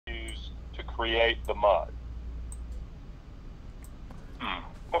create the mud.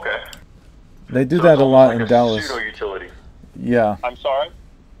 Okay. They do So that it's a almost lot like in a Dallas. pseudo utility. Yeah. I'm sorry?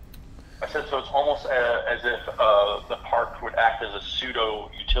 I said so. It's almost as if the park would act as a pseudo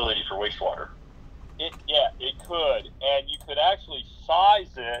utility for wastewater. Yeah, it could. And you could actually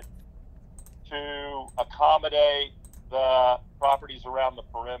size it to accommodate the properties around the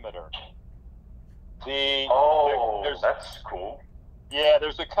perimeter. That's cool. Yeah,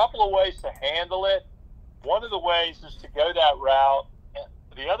 there's a couple of ways to handle it. One of the ways is to go that route.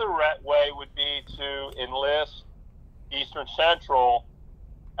 The other way would be to enlist Eastern Central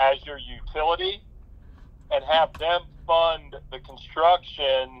as your utility and have them fund the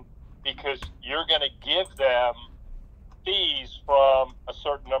construction, because you're going to give them fees from a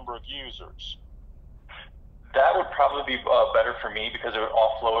certain number of users. That would probably be better for me, because it would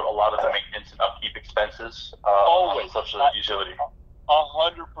offload a lot of the maintenance and upkeep expenses Always. on such a utility.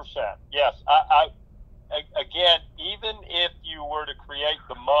 100%. Yes. Again, even if you were to create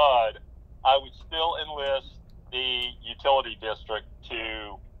the mud, I would still enlist the utility district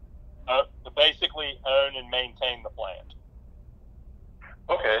to basically own and maintain the plant.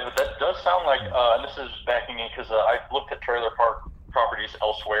 Okay, that does sound like, and this is backing in because I've looked at trailer park properties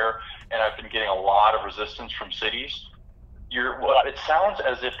elsewhere, and I've been getting a lot of resistance from cities. It sounds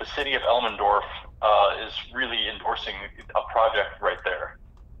as if the city of Elmendorf is really endorsing a project right there.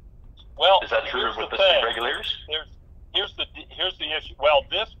 Well, is that true with the city regulators? Here's the issue. Well,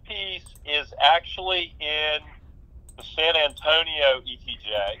 this piece is actually in the San Antonio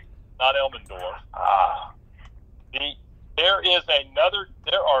ETJ, not Elmendorf. There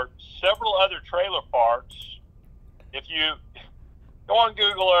are several other trailer parks. If you go on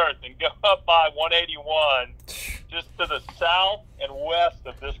Google Earth and go up by 181, just to the south and west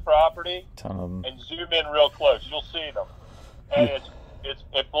of this property, and zoom in real close, you'll see them. And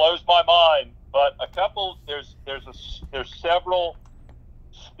it blows my mind. But there's several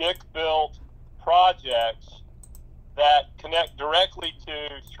stick-built projects that connect directly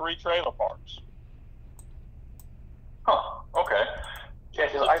to 3 trailer parks. Huh. Okay. Yeah,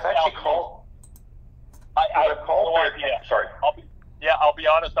 because I've actually called. I've called. No idea. Sorry. I'll be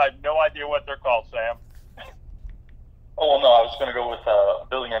honest. I have no idea what they're called, Sam. Oh well, no. I was going to go with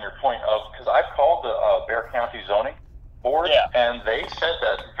building on your point of, because I've called the Bexar County zoning board, and they said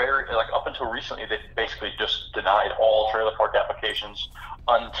that up until recently they basically just denied all trailer park applications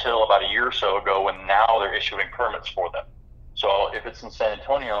until about a year or so ago, when now they're issuing permits for them. So if it's in San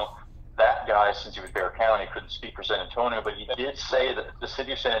Antonio, that guy, since he was Bexar County, couldn't speak for San Antonio, but he did say that the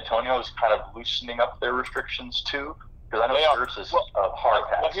city of San Antonio is kind of loosening up their restrictions too, because I know CERS is a hard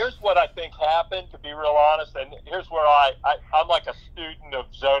pass. Well, here's what I think happened, to be real honest, and here's where I'm like a student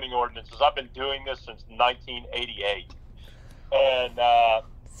of zoning ordinances. I've been doing this since 1988, and I've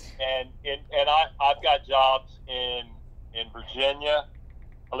got jobs in Virginia.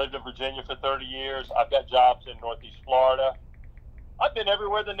 I lived in Virginia for 30 years. I've got jobs in Northeast Florida. I've been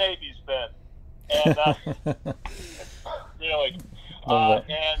everywhere the Navy's been, and really, and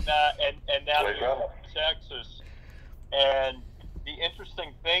now in Texas. And the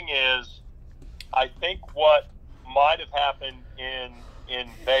interesting thing is, I think what might have happened in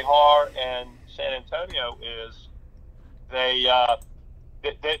Bexar and San Antonio is they'll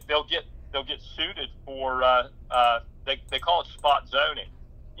get suited for they call it spot zoning.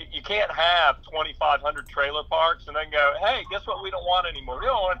 You can't have 2,500 trailer parks and then go, hey, guess what? We don't want anymore. We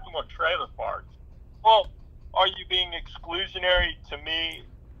don't want any more trailer parks. Well, are you being exclusionary to me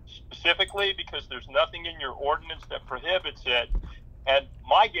specifically because there's nothing in your ordinance that prohibits it? And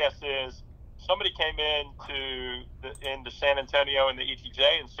my guess is somebody came into San Antonio and the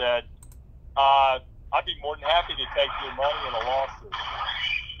ETJ and said, I'd be more than happy to take your money in a lawsuit.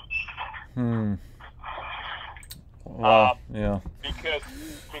 Yeah.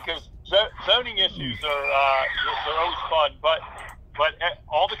 Because zoning issues they're always fun, but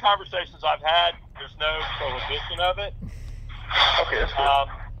all the conversations I've had, there's no prohibition of it. Okay, that's good.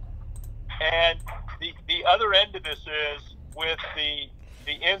 And the other end of this is with the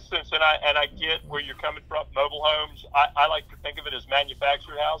instance, and I get where you're coming from, mobile homes. I like to think of it as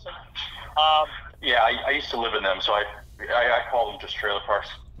manufactured housing. I used to live in them, so I call them just trailer parks.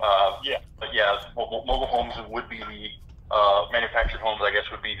 But yeah, mobile homes would be the manufactured homes, I guess,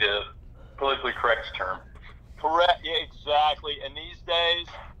 would be the politically correct term. Correct. Yeah, exactly. And these days,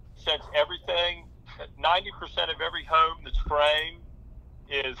 since 90% of every home that's framed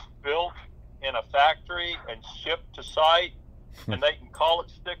is built in a factory and shipped to site, and they can call it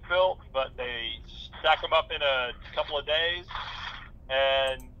stick built, but they stack them up in a couple of days.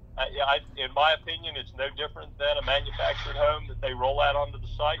 And in my opinion, it's no different than a manufactured home that they roll out onto the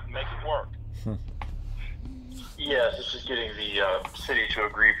site and make it work. Yes, this is getting the city to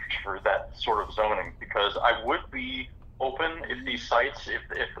agree for that sort of zoning, because I would be open if these sites, if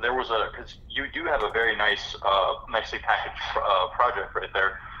there was because you do have a very nice, nicely packaged project right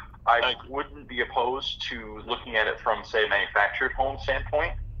there. I wouldn't be opposed to looking at it from, say, a manufactured home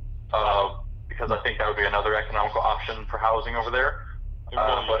standpoint, because I think that would be another economical option for housing over there.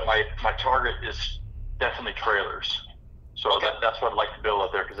 But my target is definitely trailers. So that's what I'd like to build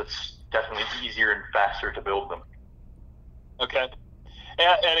out there, because it's definitely easier and faster to build them. Okay.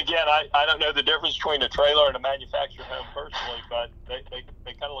 And again, I don't know the difference between a trailer and a manufactured home personally, but they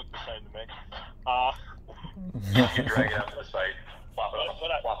kind of look the same to me. You can drag it out to the site, plop it on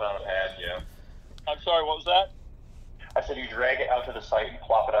a pad, yeah. I'm sorry, what was that? I said you drag it out to the site and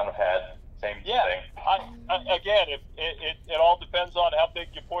plop it on a pad. Same thing. Again, it all depends on how big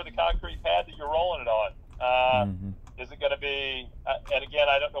you pour the concrete pad that you're rolling it on. Is it going to be? And again,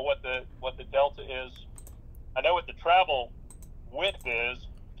 I don't know what the delta is. I know what the travel width is.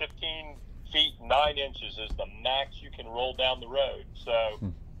 15 feet 9 inches is the max you can roll down the road. So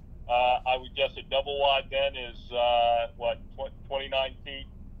I would guess a double wide then is 29 feet.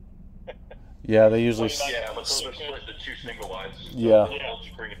 Yeah, they usually. Yeah, but those are split into 2 single wides. So yeah. They'll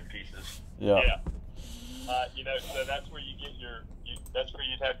spring into pieces. Yeah. So that's where you get that's where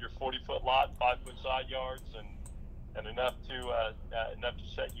you'd have your 40-foot lot, 5-foot side yards, and enough to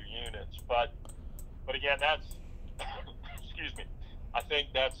set your units. But again, that's excuse me. I think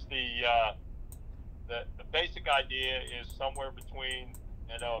that's the basic idea is somewhere between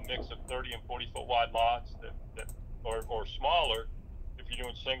a mix of 30 and 40-foot wide lots that or smaller if you're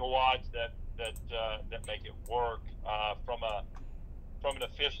doing single wides that make it work from an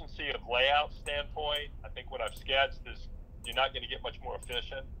efficiency of layout standpoint. I think what I've sketched is you're not going to get much more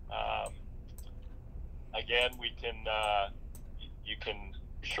efficient. Again, you can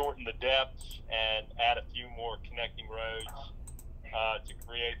shorten the depths and add a few more connecting roads to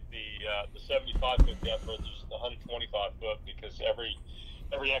create the 75-foot depth versus the 125-foot, because every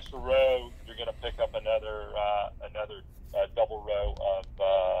extra row you're going to pick up another double row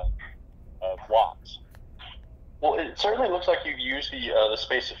of lots. Well, it certainly looks like you've used the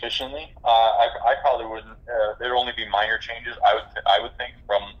space efficiently. I probably wouldn't. There'd only be minor changes. I would think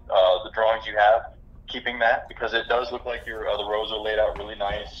from the drawings you have, keeping that, because it does look like the rows are laid out really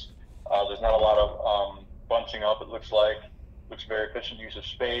nice. There's not a lot of bunching up. It looks very efficient use of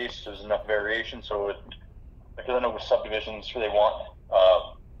space. There's enough variation, so because I know with subdivisions they don't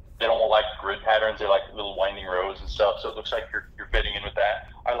want like grid patterns. They like little winding rows and stuff. So it looks like you're fitting in with that.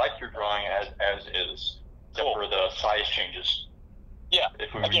 I like your drawing as is. Except for the size changes. Yeah.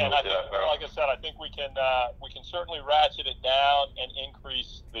 Again, like I said, I think we can certainly ratchet it down and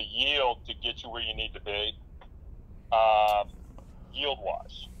increase the yield to get you where you need to be, yield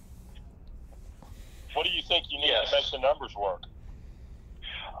wise. What do you think you need to make the numbers work?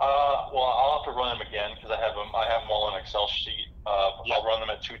 Well, I'll have to run them again because I have them all in Excel sheet. I'll run them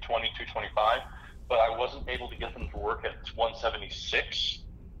at 220, 225, but I wasn't able to get them to work at 176.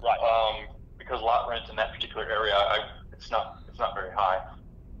 Right. Because lot rent in that particular area, it's not very high.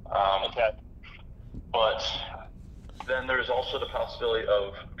 Okay. But then there's also the possibility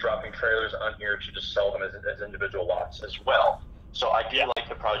of dropping trailers on here to just sell them as individual lots as well. So I do like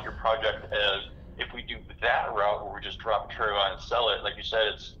your project as, if we do that route where we just drop a trailer on and sell it, like you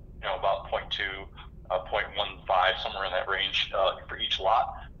said, it's about 0.2, 0.15, somewhere in that range for each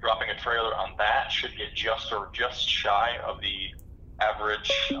lot. Dropping a trailer on that should get just shy of the average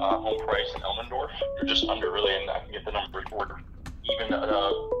home price in Elmendorf. You're just under, really, and I can get the numbers work. Even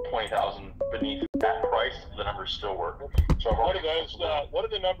 20,000 beneath that price, the numbers still work. So what are those? What are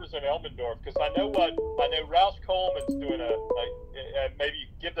the numbers in Elmendorf? Because I know Rouse Coleman's doing maybe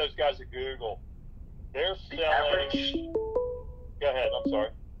give those guys a Google. They're selling. Average, go ahead. I'm sorry.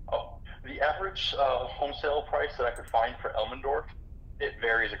 Oh, the average home sale price that I could find for Elmendorf, it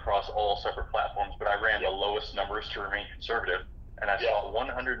varies across all separate platforms, but I ran the lowest numbers to remain conservative, and I saw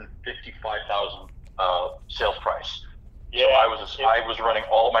 155,000 sales price. Yeah, so I was running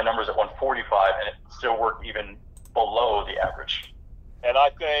all of my numbers at 145, and it still worked even below the average. And I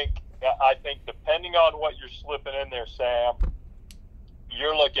think depending on what you're slipping in there, Sam,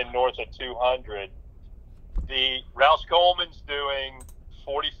 you're looking north of 200. The Rouse Coleman's doing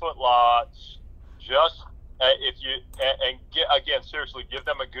 40-foot lots. Just again, seriously, give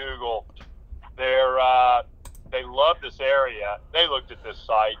them a Google. They love this area. They looked at this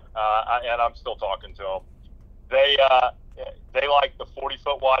site, and I'm still talking to them. They like the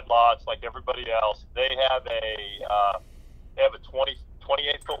 40-foot wide lots like everybody else. They have a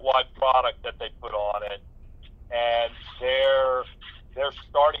 28-foot wide product that they put on it, and their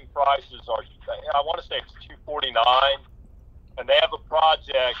starting prices are, I want to say it's $249, and they have a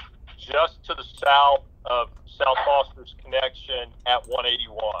project just to the south of South Foster's connection at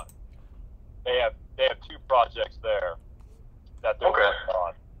 181. They have two projects there that they're working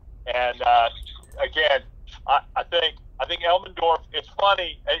on, and again, I think Elmendorf. It's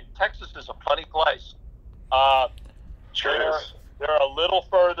funny. Texas is a funny place. Sure is. They're a little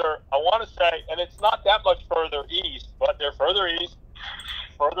further, I want to say, and it's not that much further east, but they're further east,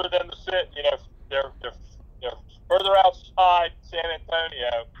 further than the city. They're further outside San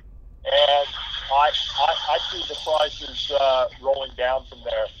Antonio, and I see the prices rolling down from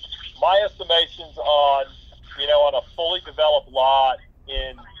there. My estimations on a fully developed lot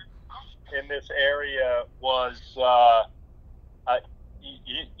in this area was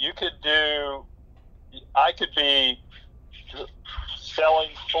I could be selling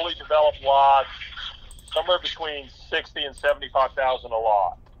fully developed lots somewhere between $60,000 and $75,000 a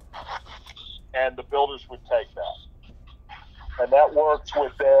lot, and the builders would take that. And that works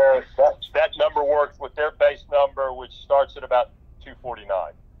with that number works with their base number, which starts at about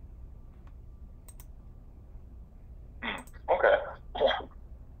 $249. Okay.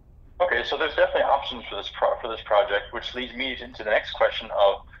 Okay, so there's definitely options for this project, which leads me into the next question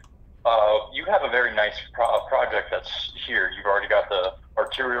of you have a very nice project that's here. You've already got the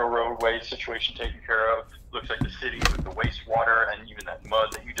arterial roadway situation taken care of. Looks like the city with the wastewater and even that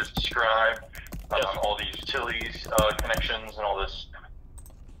mud that you just described. Yes. All the utilities connections and all this.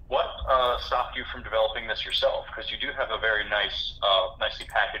 What stopped you from developing this yourself? Because you do have a very nice, nicely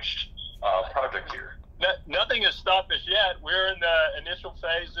packaged project here. Nothing has stopped us yet. We're in the initial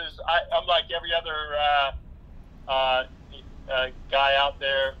phases. I'm like every other guy out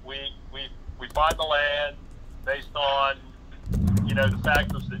there. We find the land based on the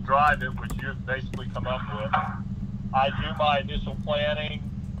factors that drive it, which you've basically come up with. I do my initial planning.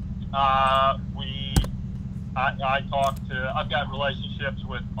 I've got relationships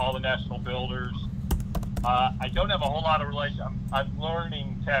with all the national builders. I don't have a whole lot of relationships. I'm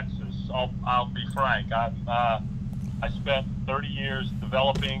learning Texas. I'll be frank. I spent 30 years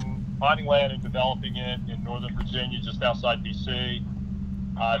finding land and developing it in Northern Virginia, just outside DC.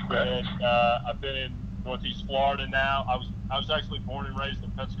 I've been in Northeast Florida now. I was actually born and raised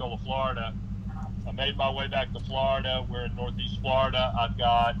in Pensacola, Florida. I made my way back to Florida. We're in Northeast Florida. I've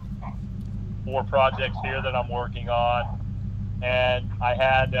got 4 projects here that I'm working on. And I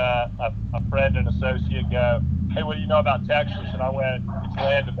had a friend and associate go, "Hey, what do you know about Texas?" And I went, "It's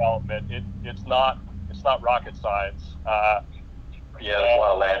land development. It's not rocket science." Yeah, there's a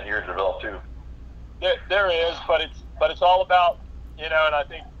lot of land here to develop too. There is, but it's all about and I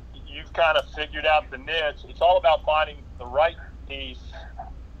think you've kind of figured out the niche. It's all about finding the right piece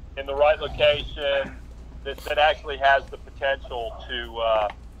in the right location that actually has the potential to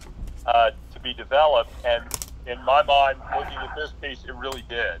be developed. And in my mind, looking at this piece, it really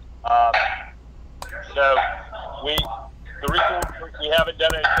did. So the reason we haven't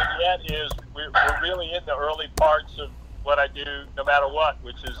done anything yet is we're really in the early parts of what I do, no matter what,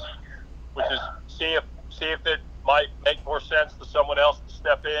 which is see if it might make more sense to someone else to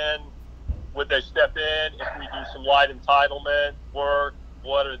step in. Would they step in if we do some light entitlement work?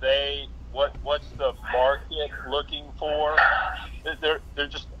 What's the market looking for? They're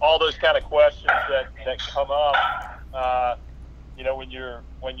just all those kind of questions that come up,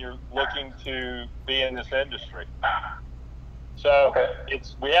 when you're looking to be in this industry. So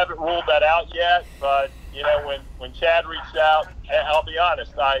we haven't ruled that out yet, but when Chad reached out, I'll be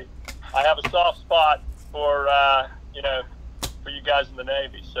honest, I have a soft spot for you guys in the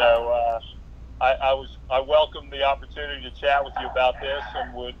Navy. So I welcome the opportunity to chat with you about this,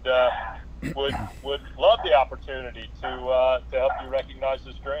 and would love the opportunity to help you recognize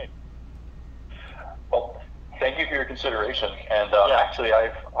this dream. Well, thank you for your consideration. And actually,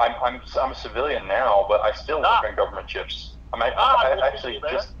 I'm a civilian now, but I still work on government ships. I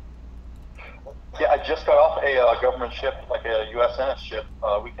just got off a government ship, like a USNS ship,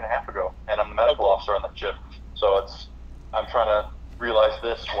 a week and a half ago, and I'm the medical officer on that ship. So I'm trying to realize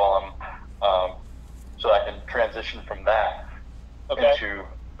this while I'm so I can transition from that into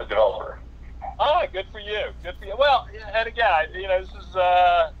a developer. Good for you. Good for you. Well, and again, this is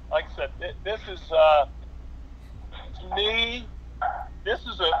like I said, this is to me, this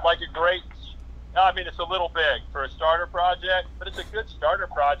is a great. I mean, it's a little big for a starter project, but it's a good starter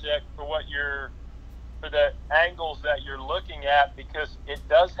project for the angles that you're looking at, because it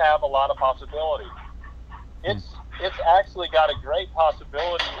does have a lot of possibility. It's actually got a great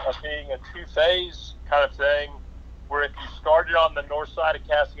possibility of being a 2-phase kind of thing, where if you started on the north side of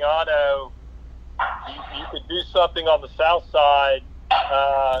Cassiano, you could do something on the south side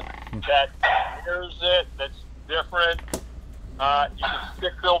that mirrors it, that's different. You can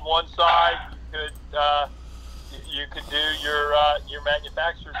stick build one side. You could do your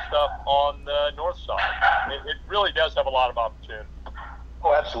manufactured stuff on the north side. It really does have a lot of opportunity.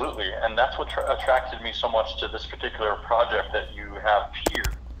 Oh, absolutely, and that's what attracted me so much to this particular project that you have here.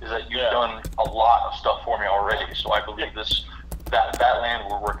 Is that you've done a lot of stuff for me already. So I believe that land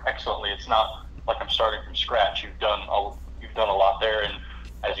will work excellently. It's not like I'm starting from scratch. You've done a lot there, and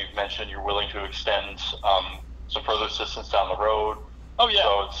as you've mentioned, you're willing to extend some further assistance down the road. Oh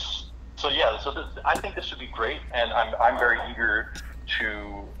yeah. So I think this would be great, and I'm very eager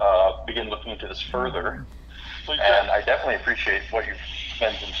to begin looking into this further. And I definitely appreciate what you've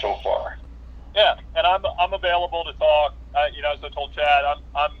mentioned so far. Yeah, and I'm available to talk. As I told Chad,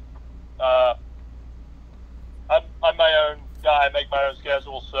 I'm my own guy. I make my own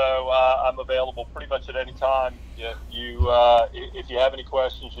schedule, so I'm available pretty much at any time. If you have any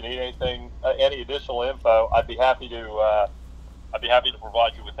questions, you need anything, any additional info, I'd be happy to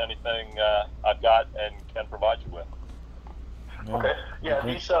provide you with anything I've got and can provide you with. Okay. Yeah.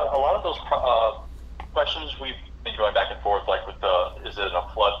 These a lot of those questions we've been going back and forth, like with is it in a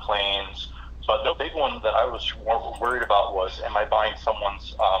floodplains? So the big one that I was worried about was, am I buying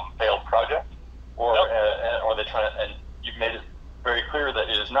someone's failed project, or are they trying to? And you've made it very clear that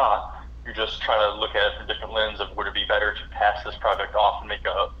it is not. You're just trying to look at it from different lens of would it be better to pass this project off and make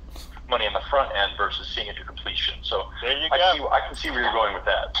money in the front end versus seeing it to completion. So there you go. I can see where you're going with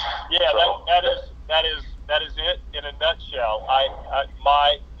that. Yeah, so, that is it in a nutshell.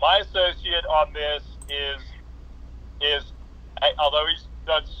 My associate on this is although he's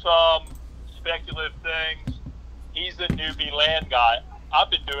done some speculative things, he's a newbie land guy. I've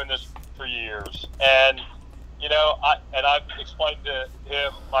been doing this for years, and I've explained to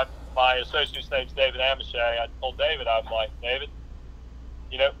him, my associate's name's David Amiche. I told David, I'm like, David,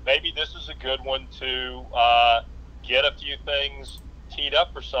 maybe this is a good one to get a few things teed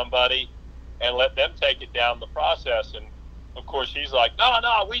up for somebody and let them take it down the process. And of course he's like,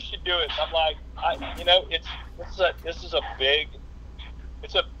 no, we should do it. And I'm like,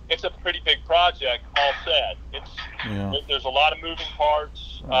 it's a pretty big project, all said. There's a lot of moving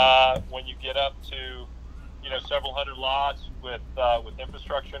parts when you get up to several hundred lots with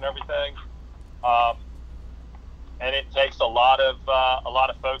infrastructure and everything, and it takes a lot of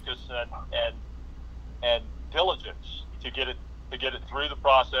focus and diligence to get it through the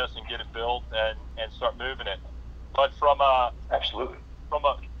process and get it built and start moving it. But from a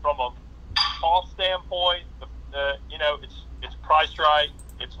cost standpoint, it's priced right.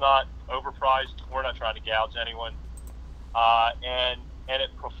 It's not overpriced. We're not trying to gouge anyone, and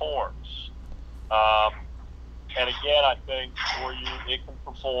it performs. And again, I think for you, it can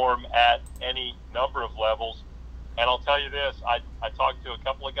perform at any number of levels. And I'll tell you this: I talked to a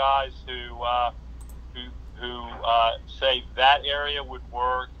couple of guys who say that area would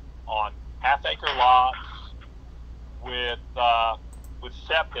work on half-acre lots with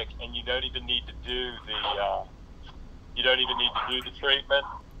septic, and you don't even need to do the treatment.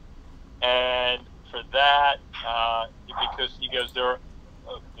 And for that, because he goes there,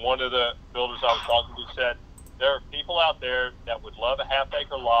 one of the builders I was talking to said there are people out there that would love a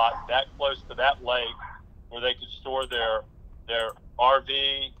half-acre lot that close to that lake where they could store their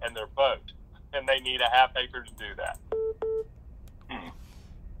RV and their boat, and they need a half-acre to do that.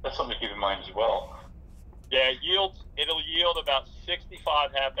 That's something to keep in mind as well. Yeah, it'll yield about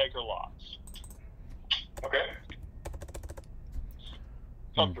 65 half-acre lots. Okay.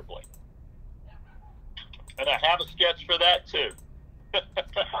 Comfortably. And I have a sketch for that too.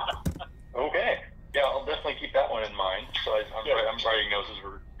 Okay. Yeah, I'll definitely keep that one in mind. So I'm writing notes as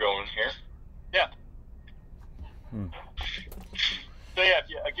we're going here. Yeah. So yeah, if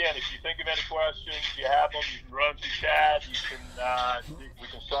you think of any questions, you have them, you can run through Chad. We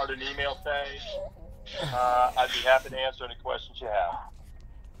can start an email stage. I'd be happy to answer any questions you have.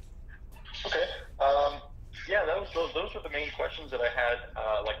 Okay. Yeah, those were the main questions that I had,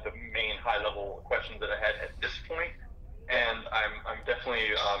 like the main high-level questions that I had at this point. And I'm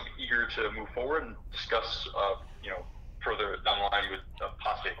definitely eager to move forward and discuss, further down the line with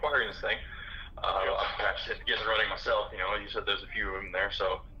possibly acquiring this thing. I'm actually getting running myself. You said there's a few of them there,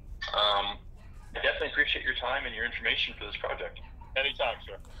 so I definitely appreciate your time and your information for this project. Anytime,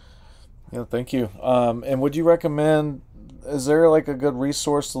 sir. Yeah, thank you. And would you recommend? Is there like a good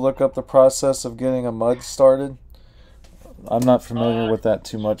resource to look up the process of getting a mud started? I'm not familiar with that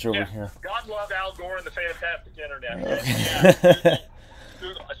too much over here. God love Al Gore and the fantastic internet.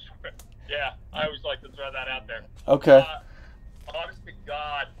 Yeah, I always like to throw that out there. Okay. Honest to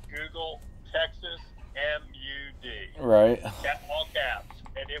God, Google Texas MUD. Right. All caps,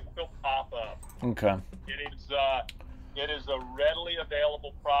 and it will pop up. Okay. It is a readily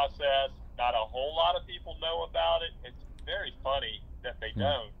available process. Not a whole lot of people know about it. It's very funny that they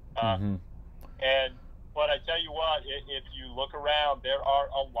don't. But I tell you what, if you look around, there are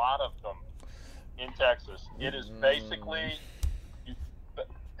a lot of them in Texas. It is basically,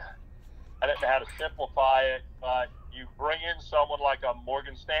 I don't know how to simplify it, but you bring in someone like a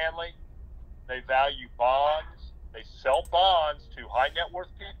Morgan Stanley. They value bonds. They sell bonds to high net worth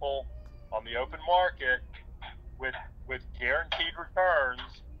people on the open market with guaranteed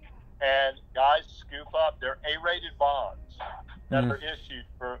returns, and guys scoop up their A-rated bonds that are issued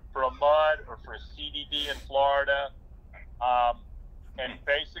for a MUD or for a CDD in Florida, and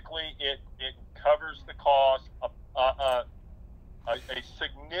basically it covers the cost of a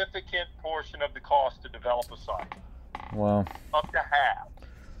significant portion of the cost to develop a site. Wow. Up to half.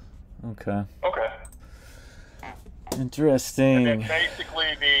 Okay. Okay. Interesting. And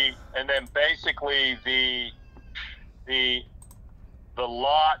then basically the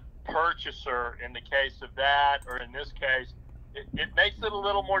lot purchaser, in the case of that, or in this case, it makes it a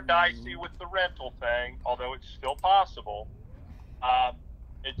little more dicey with the rental thing, although it's still possible.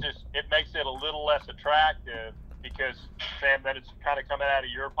 It makes it a little less attractive because, Sam, then it's kind of coming out of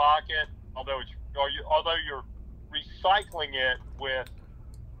your pocket, although you're recycling it with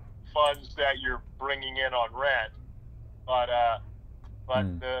funds that you're bringing in on rent. But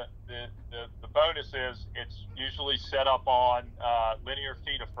the bonus is it's usually set up on linear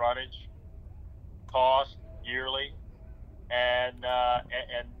feet of frontage cost yearly, and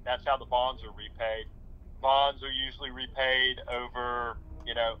that's how the bonds are repaid. Bonds are usually repaid over,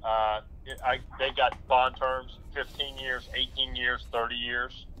 they've got bond terms, 15 years, 18 years, 30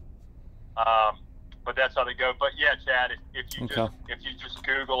 years. But that's how they go. But yeah, Chad, if you just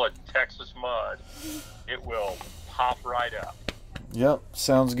Google a Texas MUD, it will pop right up. Yep,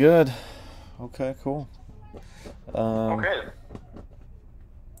 sounds good. Okay, cool. Okay.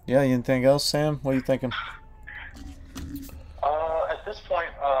 Yeah, anything else, Sam? What are you thinking? At this point,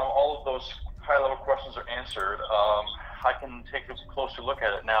 all of those high-level questions are answered. I can take a closer look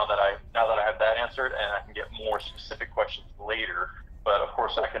at it now that I have that answered, and I can get more specific questions later. But of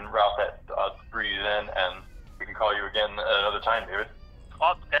course, I can route that through you then, and we can call you again another time, David.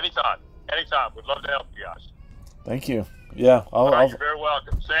 Anytime. We'd love to help you guys. Thank you. Yeah, You're very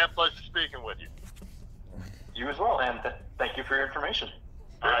welcome. Sam, pleasure speaking with you. You as well, and thank you for your information.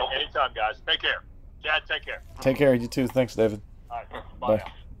 All right, anytime, guys. Take care. Chad, take care. Take care. You too. Thanks, David. All right, Bye. now.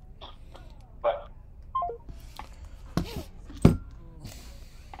 Bye.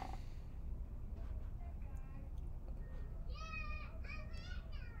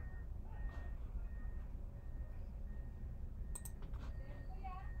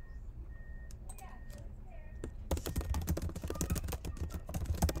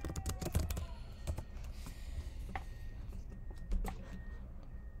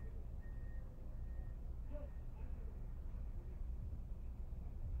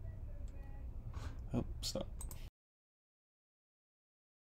 Oh, stop.